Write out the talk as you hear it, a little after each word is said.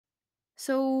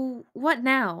So, what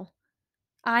now?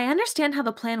 I understand how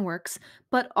the plan works,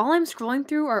 but all I'm scrolling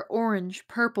through are orange,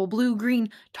 purple, blue,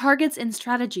 green targets and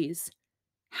strategies.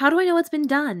 How do I know it's been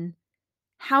done?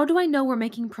 How do I know we're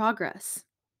making progress?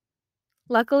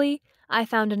 Luckily, I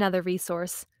found another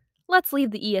resource. Let's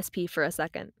leave the ESP for a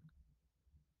second.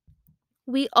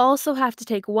 We also have to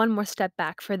take one more step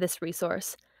back for this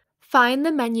resource. Find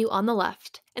the menu on the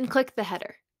left and click the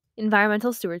header.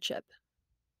 Environmental stewardship.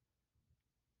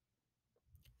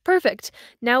 Perfect.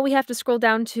 Now we have to scroll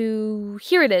down to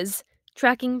here it is,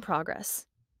 tracking progress.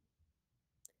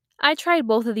 I tried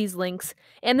both of these links,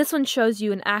 and this one shows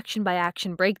you an action by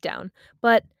action breakdown,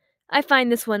 but I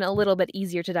find this one a little bit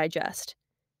easier to digest.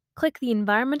 Click the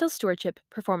Environmental Stewardship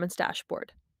Performance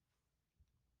Dashboard.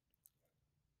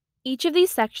 Each of these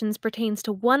sections pertains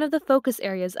to one of the focus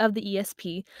areas of the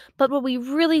ESP, but what we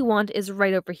really want is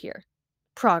right over here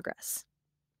progress.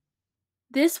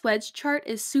 This wedge chart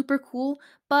is super cool,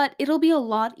 but it'll be a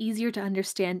lot easier to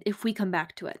understand if we come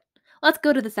back to it. Let's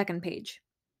go to the second page.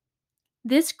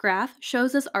 This graph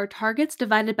shows us our targets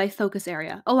divided by focus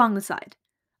area along the side.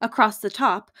 Across the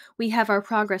top, we have our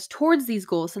progress towards these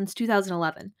goals since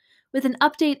 2011, with an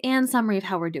update and summary of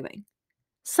how we're doing.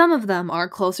 Some of them are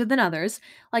closer than others,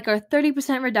 like our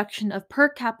 30% reduction of per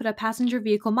capita passenger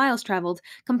vehicle miles traveled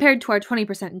compared to our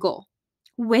 20% goal.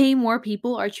 Way more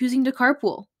people are choosing to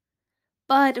carpool.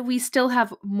 But we still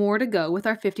have more to go with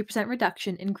our 50%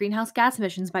 reduction in greenhouse gas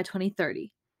emissions by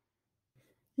 2030.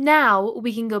 Now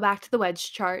we can go back to the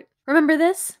wedge chart. Remember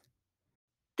this?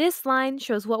 This line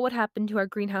shows what would happen to our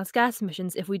greenhouse gas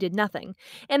emissions if we did nothing,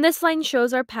 and this line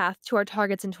shows our path to our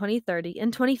targets in 2030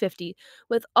 and 2050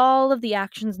 with all of the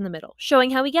actions in the middle,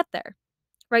 showing how we get there.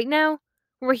 Right now,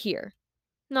 we're here.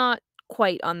 Not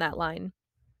quite on that line.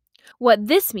 What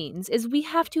this means is we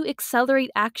have to accelerate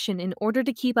action in order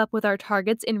to keep up with our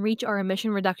targets and reach our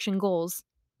emission reduction goals.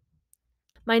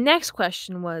 My next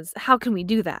question was, how can we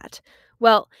do that?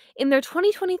 Well, in their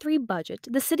 2023 budget,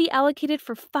 the city allocated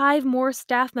for 5 more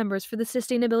staff members for the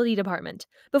sustainability department.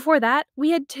 Before that,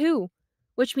 we had 2,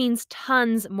 which means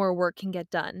tons more work can get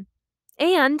done.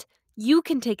 And you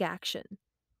can take action.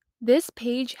 This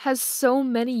page has so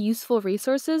many useful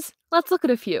resources. Let's look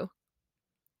at a few.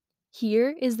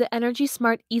 Here is the Energy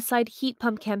Smart Eastside Heat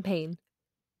Pump Campaign,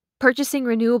 purchasing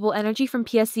renewable energy from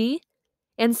PSE,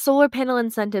 and solar panel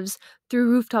incentives through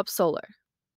rooftop solar.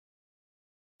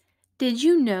 Did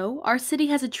you know our city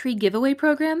has a tree giveaway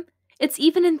program? It's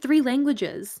even in 3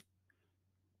 languages.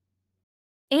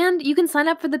 And you can sign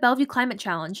up for the Bellevue Climate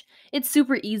Challenge. It's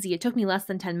super easy, it took me less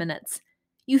than 10 minutes.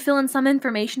 You fill in some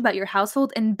information about your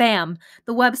household, and bam,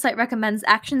 the website recommends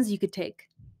actions you could take.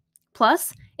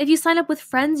 Plus, if you sign up with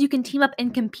friends, you can team up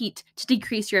and compete to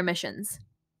decrease your emissions.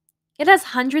 It has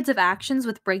hundreds of actions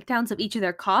with breakdowns of each of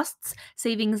their costs,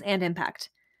 savings, and impact.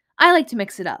 I like to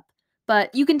mix it up,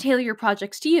 but you can tailor your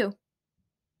projects to you.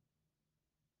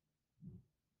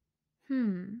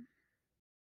 Hmm.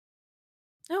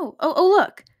 Oh,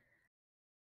 look!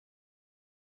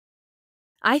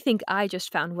 I think I just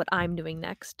found what I'm doing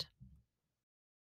next.